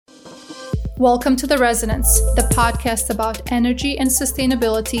Welcome to The Resonance, the podcast about energy and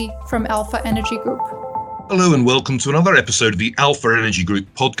sustainability from Alpha Energy Group. Hello and welcome to another episode of the Alpha Energy Group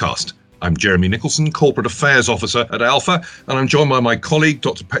podcast. I'm Jeremy Nicholson, Corporate Affairs Officer at Alpha, and I'm joined by my colleague,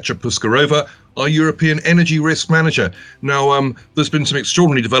 Dr. Petra Puskarova, our European Energy Risk Manager. Now, there's been some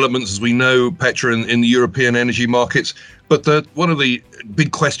extraordinary developments, as we know, Petra, in the European energy markets. But one of the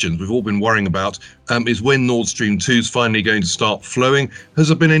big questions we've all been worrying about is when Nord Stream 2 is finally going to start flowing. Has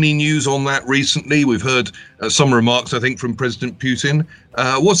there been any news on that recently? We've heard some remarks, I think, from President Putin.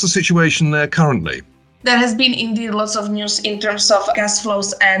 What's the situation there currently? There has been indeed lots of news in terms of gas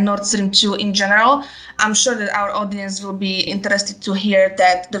flows and Nord Stream 2 in general. I'm sure that our audience will be interested to hear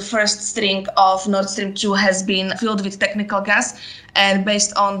that the first string of Nord Stream 2 has been filled with technical gas, and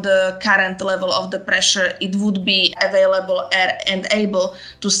based on the current level of the pressure, it would be available and able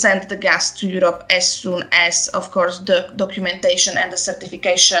to send the gas to Europe as soon as, of course, the documentation and the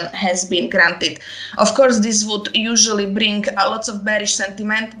certification has been granted. Of course, this would usually bring lots of bearish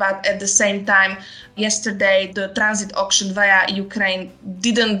sentiment, but at the same time, yesterday, the transit auction via Ukraine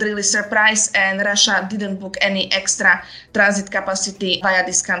didn't really surprise, and Russia didn't book any extra transit capacity via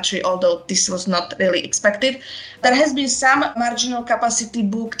this country, although this was not really expected. There has been some marginal capacity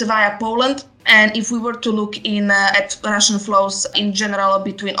booked via Poland. And if we were to look at Russian flows in general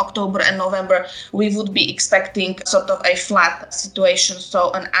between October and November, we would be expecting sort of a flat situation,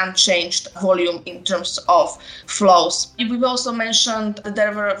 so an unchanged volume in terms of flows. We've also mentioned that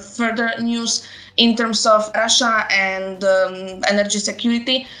there were further news in terms of Russia and energy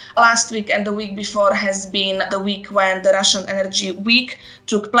security. Last week and the week before has been the week when the Russian Energy Week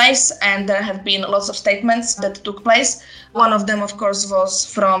took place, and there have been lots of statements that took place. One of them, of course, was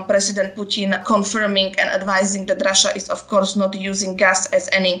from President Putin confirming and advising that Russia is, of course, not using gas as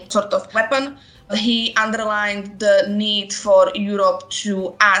any sort of weapon. He underlined the need for Europe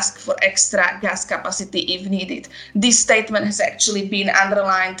to ask for extra gas capacity if needed. This statement has actually been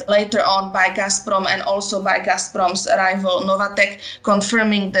underlined later on by Gazprom and also by Gazprom's rival Novatek,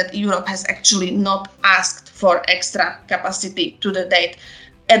 confirming that Europe has actually not asked for extra capacity to the date.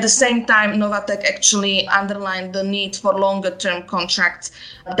 At the same time, Novatek actually underlined the need for longer-term contracts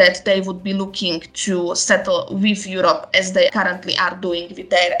that they would be looking to settle with Europe, as they currently are doing with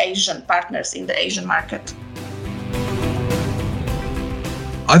their Asian partners in the Asian market.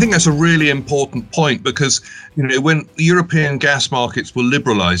 I think that's a really important point because, when the European gas markets were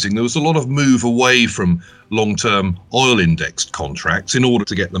liberalising, there was a lot of move away from long-term oil-indexed contracts in order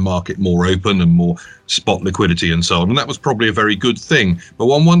to get the market more open and more spot liquidity and so on. And that was probably a very good thing. But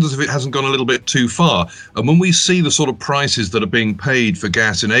one wonders if it hasn't gone a little bit too far. And when we see the sort of prices that are being paid for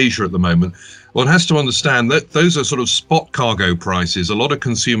gas in Asia at the moment, one has to understand that those are sort of spot cargo prices. A lot of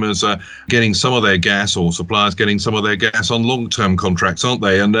consumers are getting some of their gas, or suppliers getting some of their gas on long-term contracts, aren't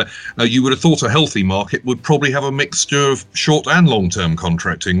they? And you would have thought a healthy market would probably have a mixture of short and long-term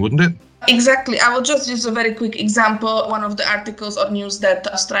contracting, wouldn't it? Exactly. I will just use a very quick example. One of the articles or news that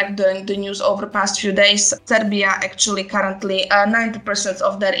struck the news over the past few days, Serbia actually currently 90%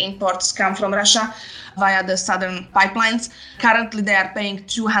 of their imports come from Russia via the southern pipelines. Currently, they are paying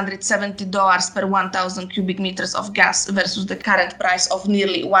 $270 per 1,000 cubic meters of gas versus the current price of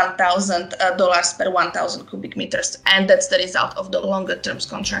nearly $1,000 per 1,000 cubic meters. And that's the result of the longer terms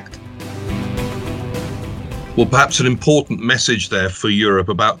contract. Well, perhaps an important message there for Europe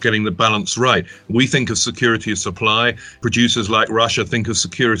about getting the balance right. We think of security of supply. Producers like Russia think of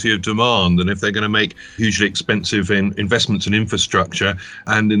security of demand. And if they're going to make hugely expensive investments in infrastructure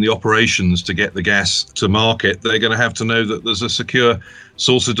and in the operations to get the gas to market, they're going to have to know that there's a secure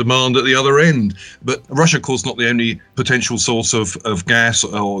source of demand at the other end. But Russia, of course, not the only potential source of gas,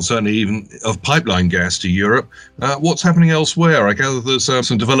 or certainly even of pipeline gas to Europe. What's happening elsewhere? I gather there's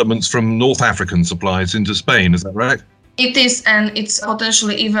some developments from North African supplies into Spain. Is that right? It is, and it's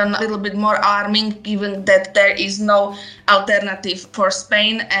potentially even a little bit more alarming, given that there is no alternative for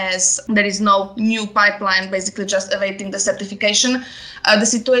Spain, as there is no new pipeline, basically just awaiting the certification. The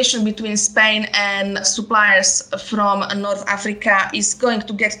situation between Spain and suppliers from North Africa is going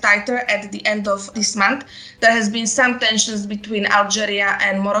to get tighter at the end of this month. There has been some tensions between Algeria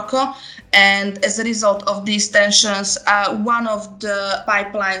and Morocco, and as a result of these tensions, one of the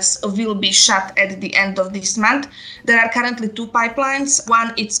pipelines will be shut at the end of this month. There are currently two pipelines.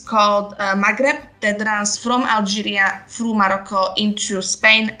 One, it's called Maghreb, that runs from Algeria through Morocco into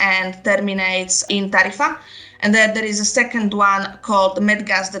Spain and terminates in Tarifa. And then there is a second one called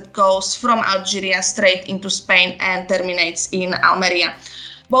Medgaz that goes from Algeria straight into Spain and terminates in Almeria.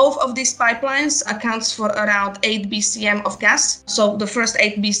 Both of these pipelines accounts for around 8 BCM of gas. So the first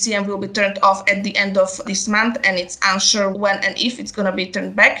 8 BCM will be turned off at the end of this month, and it's unsure when and if it's going to be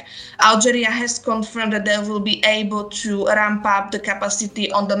turned back. Algeria has confirmed that they will be able to ramp up the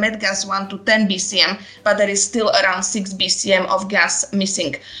capacity on the Medgas one to 10 BCM, but there is still around 6 BCM of gas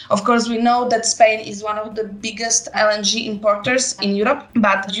missing. Of course, we know that Spain is one of the biggest LNG importers in Europe,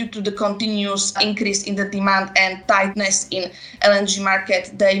 but due to the continuous increase in the demand and tightness in LNG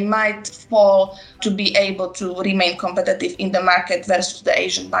market, they might fall to be able to remain competitive in the market versus the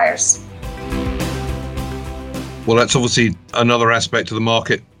Asian buyers. Well, that's obviously another aspect of the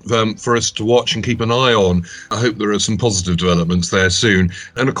market for us to watch and keep an eye on. I hope there are some positive developments there soon.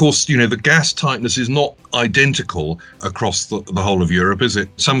 And of course, the gas tightness is not identical across the whole of Europe, is it?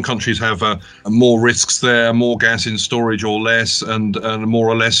 Some countries have more risks there, more gas in storage or less, and more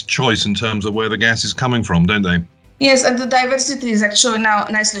or less choice in terms of where the gas is coming from, don't they? Yes, and the diversity is actually now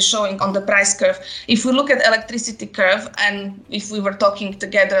nicely showing on the price curve. If we look at electricity curve, and if we were talking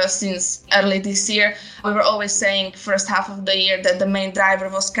together since early this year, we were always saying first half of the year that the main driver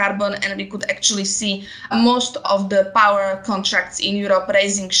was carbon, and we could actually see most of the power contracts in Europe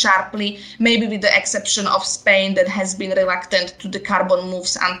rising sharply, maybe with the exception of Spain that has been reluctant to the carbon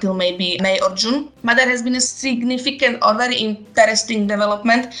moves until maybe May or June. But there has been a significant or very interesting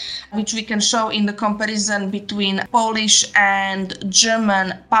development, which we can show in the comparison between Polish and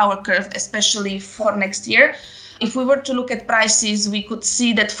German power curve, especially for next year. If we were to look at prices, we could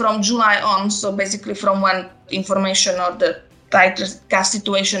see that from July on, so basically from when information or the tighter gas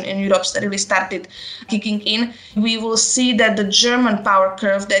situation in Europe really started kicking in, we will see that the German power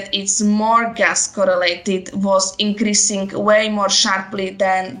curve, that it's more gas correlated, was increasing way more sharply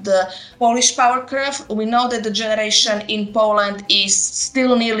than the Polish power curve. We know that the generation in Poland is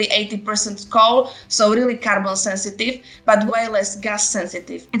still nearly 80% coal, so really carbon sensitive, but way less gas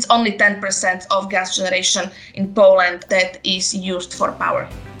sensitive. It's only 10% of gas generation in Poland that is used for power.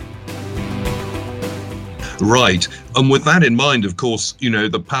 Right. And with that in mind, of course,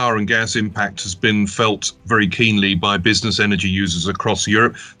 the power and gas impact has been felt very keenly by business energy users across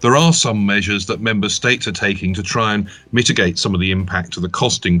Europe. There are some measures that member states are taking to try and mitigate some of the impact of the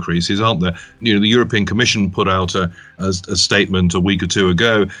cost increases, aren't there? The European Commission put out a statement a week or two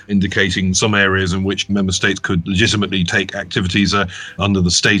ago indicating some areas in which member states could legitimately take activities under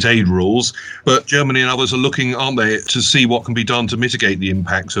the state aid rules. But Germany and others are looking, aren't they, to see what can be done to mitigate the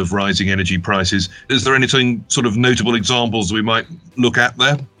impact of rising energy prices. Is there anything sort of notable examples we might look at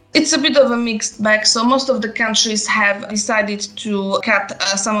there? It's a bit of a mixed bag. So most of the countries have decided to cut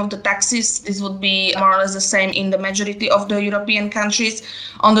some of the taxes. This would be more or less the same in the majority of the European countries.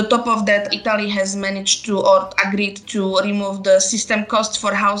 On the top of that, Italy has managed to or agreed to remove the system cost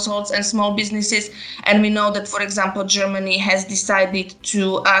for households and small businesses. And we know that, for example, Germany has decided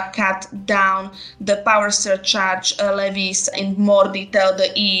to cut down the power surcharge levies in more detail,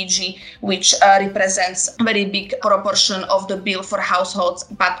 the EEG, which represents a very big proportion of the bill for households,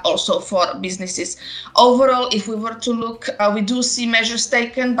 but also for businesses. Overall, if we were to look, we do see measures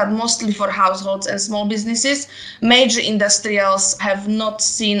taken, but mostly for households and small businesses. Major industrials have not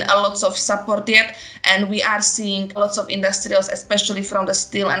seen a lot of support yet, and we are seeing lots of industrials, especially from the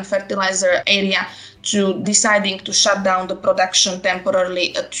steel and fertilizer area, to deciding to shut down the production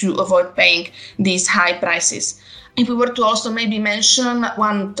temporarily to avoid paying these high prices. If we were to also maybe mention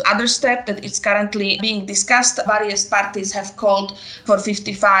one other step that is currently being discussed, various parties have called for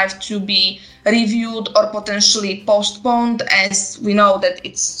 55 to be reviewed or potentially postponed, as we know that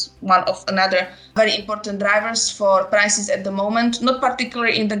it's one of another very important drivers for prices at the moment, not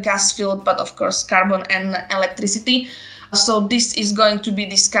particularly in the gas field, but of course carbon and electricity. So this is going to be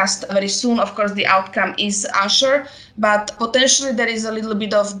discussed very soon. Of course, the outcome is unsure, but potentially there is a little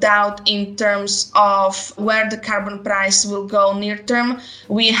bit of doubt in terms of where the carbon price will go near term.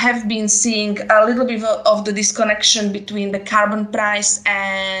 We have been seeing a little bit of the disconnection between the carbon price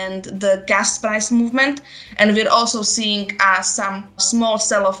and the gas price movement. And we're also seeing some small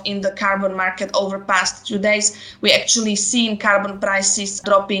sell-off in the carbon market over past 2 days. We actually seen carbon prices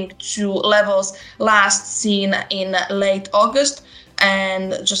dropping to levels last seen in late August.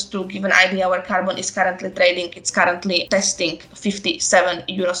 And just to give an idea where carbon is currently trading, it's currently testing 57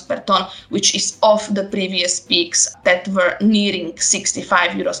 euros per ton, which is off the previous peaks that were nearing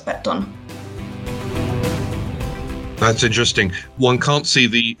 65 euros per ton. That's interesting. One can't see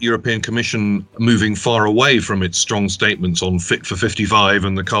the European Commission moving far away from its strong statements on Fit for 55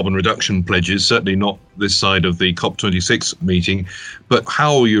 and the carbon reduction pledges, certainly not this side of the COP26 meeting. But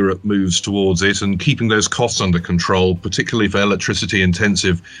how Europe moves towards it and keeping those costs under control, particularly for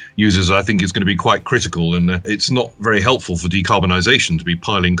electricity-intensive users, I think is going to be quite critical. And it's not very helpful for decarbonisation to be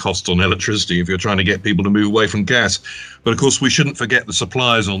piling costs on electricity if you're trying to get people to move away from gas. But of course, we shouldn't forget the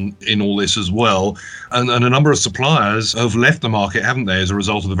suppliers in all this as well. And a number of suppliers have left the market, haven't they, as a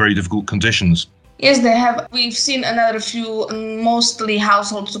result of the very difficult conditions? Yes, they have. We've seen another few, mostly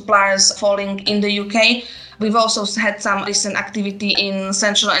household suppliers falling in the UK. We've also had some recent activity in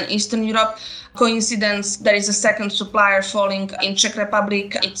Central and Eastern Europe. Coincidence, there is a second supplier falling in Czech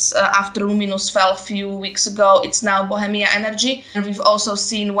Republic. It's after Luminous fell a few weeks ago. It's now Bohemia Energy. And we've also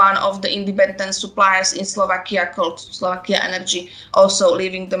seen one of the independent suppliers in Slovakia called Slovakia Energy also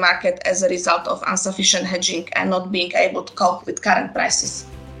leaving the market as a result of insufficient hedging and not being able to cope with current prices.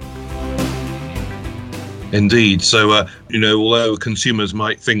 Indeed. So, although consumers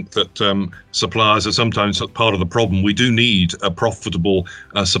might think that suppliers are sometimes part of the problem, we do need a profitable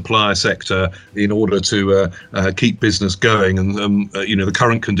supplier sector in order to keep business going. And, the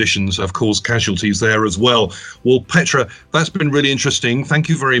current conditions have caused casualties there as well. Well, Petra, that's been really interesting. Thank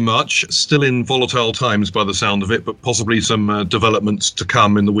you very much. Still in volatile times by the sound of it, but possibly some developments to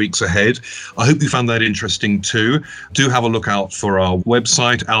come in the weeks ahead. I hope you found that interesting too. Do have a look out for our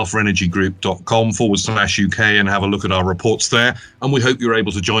website, alphaenergygroup.com/UK, and have a look at our reports there. And we hope you're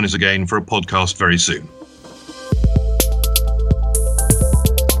able to join us again for a podcast very soon.